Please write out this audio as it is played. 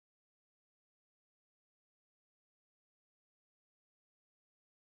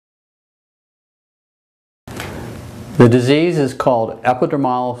The disease is called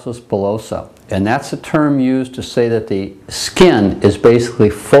epidermolysis bullosa, and that's a term used to say that the skin is basically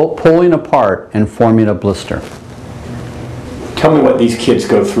pulling apart and forming a blister. Tell me what these kids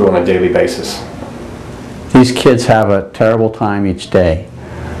go through on a daily basis. These kids have a terrible time each day.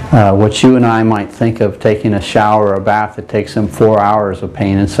 What you and I might think of taking a shower or a bath, it takes them 4 hours of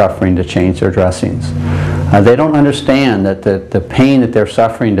pain and suffering to change their dressings. They don't understand that the pain that they're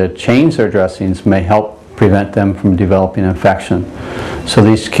suffering to change their dressings may help prevent them from developing infection. So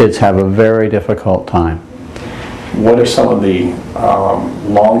these kids have a very difficult time. What are some of the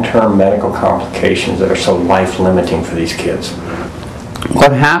long-term medical complications that are so life-limiting for these kids?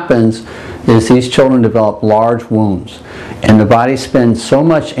 What happens is these children develop large wounds, and the body spends so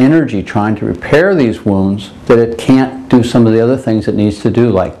much energy trying to repair these wounds that it can't do some of the other things it needs to do,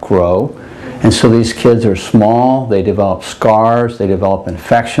 like grow. And so these kids are small, they develop scars, they develop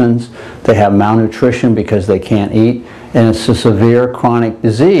infections, they have malnutrition because they can't eat, and it's a severe chronic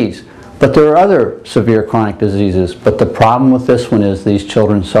disease. But there are other severe chronic diseases, but the problem with this one is these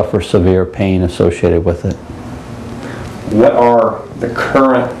children suffer severe pain associated with it. What are the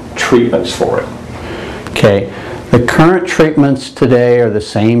current treatments for it? Okay, the current treatments today are the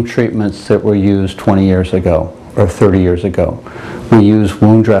same treatments that were used 20 years ago or 30 years ago. We use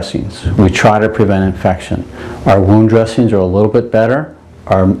wound dressings. We try to prevent infection. Our wound dressings are a little bit better.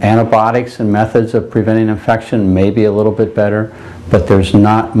 Our antibiotics and methods of preventing infection may be a little bit better, but there's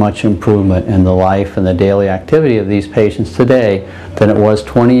not much improvement in the life and the daily activity of these patients today than it was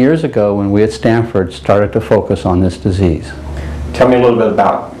 20 years ago when we at Stanford started to focus on this disease. Tell me a little bit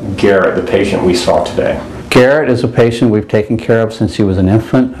about Garrett, the patient we saw today. Garrett is a patient we've taken care of since he was an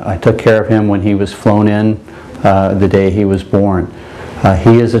infant. I took care of him when he was flown in the day he was born.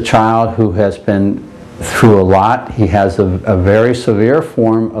 He is a child who has been through a lot. He has a very severe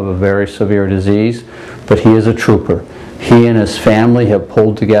form of a very severe disease, but he is a trooper. He and his family have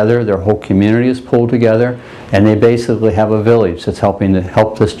pulled together, their whole community has pulled together, and they basically have a village that's helping to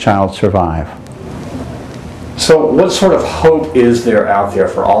help this child survive. So what sort of hope is there out there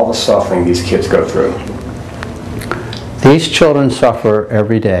for all the suffering these kids go through? These children suffer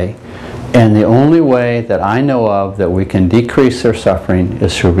every day, and the only way that I know of that we can decrease their suffering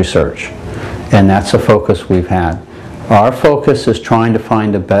is through research. And that's a focus we've had. Our focus is trying to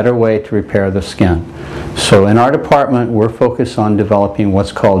find a better way to repair the skin. So in our department, we're focused on developing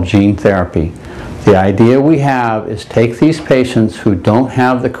what's called gene therapy. The idea we have is take these patients who don't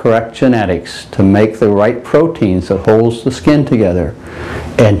have the correct genetics to make the right proteins that holds the skin together,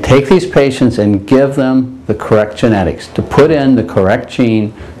 and take these patients and give them the correct genetics to put in the correct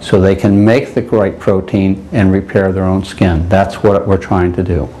gene so they can make the right protein and repair their own skin. That's what we're trying to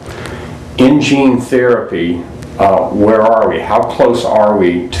do. In gene therapy, where are we? How close are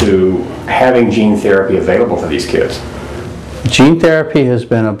we to having gene therapy available for these kids? Gene therapy has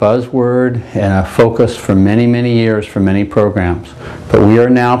been a buzzword and a focus for many, many years for many programs. But we are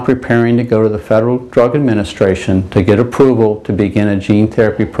now preparing to go to the Federal Drug Administration to get approval to begin a gene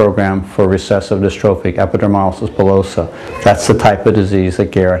therapy program for recessive dystrophic epidermolysis bullosa. That's the type of disease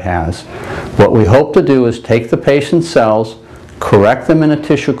that Garrett has. What we hope to do is take the patient's cells, correct them in a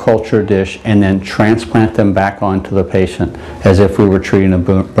tissue culture dish, and then transplant them back onto the patient as if we were treating a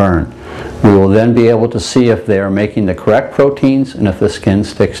burn. We will then be able to see if they are making the correct proteins and if the skin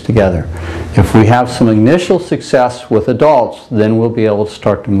sticks together. If we have some initial success with adults, then we'll be able to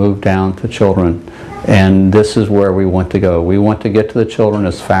start to move down to children. And this is where we want to go. We want to get to the children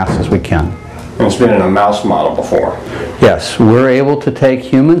as fast as we can. And it's been in a mouse model before. Yes, we're able to take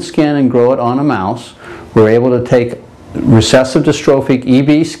human skin and grow it on a mouse. We're able to take recessive dystrophic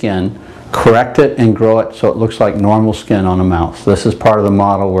EB skin, correct it and grow it so it looks like normal skin on a mouse. This is part of the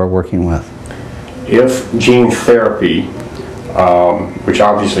model we're working with. If gene therapy, which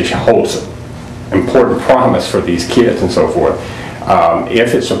obviously holds important promise for these kids and so forth,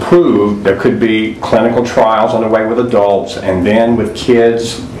 if it's approved, there could be clinical trials underway with adults and then with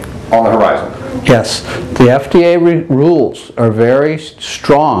kids on the horizon. Yes, the FDA rules are very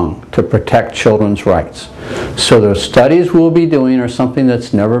strong to protect children's rights. So the studies we'll be doing are something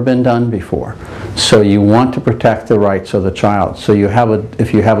that's never been done before. So you want to protect the rights of the child. So you have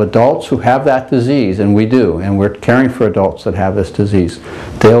if you have adults who have that disease, and we do, and we're caring for adults that have this disease,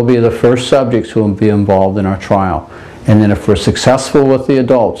 they'll be the first subjects who will be involved in our trial. And then if we're successful with the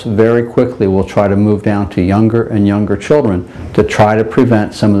adults, very quickly we'll try to move down to younger and younger children to try to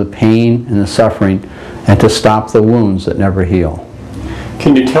prevent some of the pain and the suffering and to stop the wounds that never heal.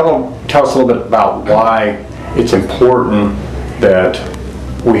 Can you tell us a little bit about why it's important that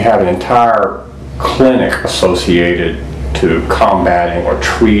we have an entire clinic associated to combating or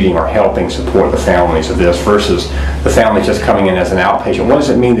treating or helping support the families of this versus the family just coming in as an outpatient? What does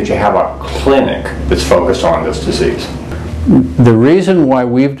it mean that you have a clinic that's focused on this disease? The reason why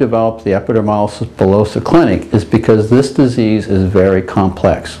we've developed the epidermolysis bullosa clinic is because this disease is very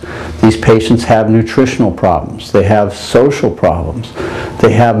complex. These patients have nutritional problems, they have social problems,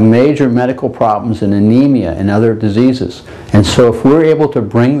 they have major medical problems and anemia and other diseases. And so if we're able to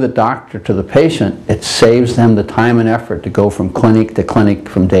bring the doctor to the patient, it saves them the time and effort to go from clinic to clinic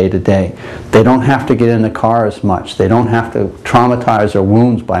from day to day. They don't have to get in the car as much. They don't have to traumatize their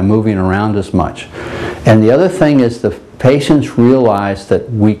wounds by moving around as much. And the other thing is the patients realize that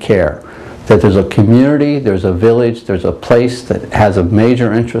we care, that there's a community, there's a village, there's a place that has a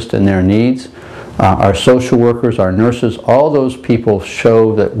major interest in their needs. Our social workers, our nurses, all those people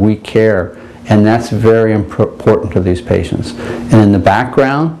show that we care, and that's very important to these patients. And in the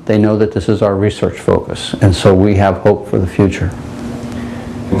background, they know that this is our research focus, and so we have hope for the future.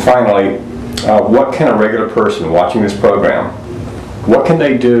 And finally, what can a regular person watching this program, what can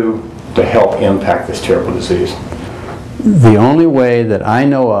they do to help impact this terrible disease? The only way that I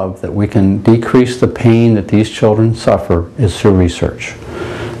know of that we can decrease the pain that these children suffer is through research.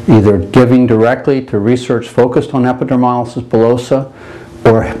 Either giving directly to research focused on epidermolysis bullosa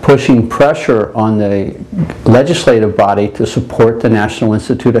or pushing pressure on the legislative body to support the National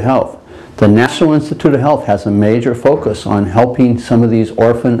Institute of Health. The National Institute of Health has a major focus on helping some of these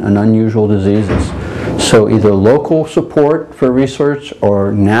orphan and unusual diseases. So either local support for research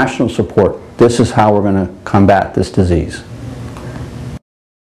or national support. This is how we're going to combat this disease.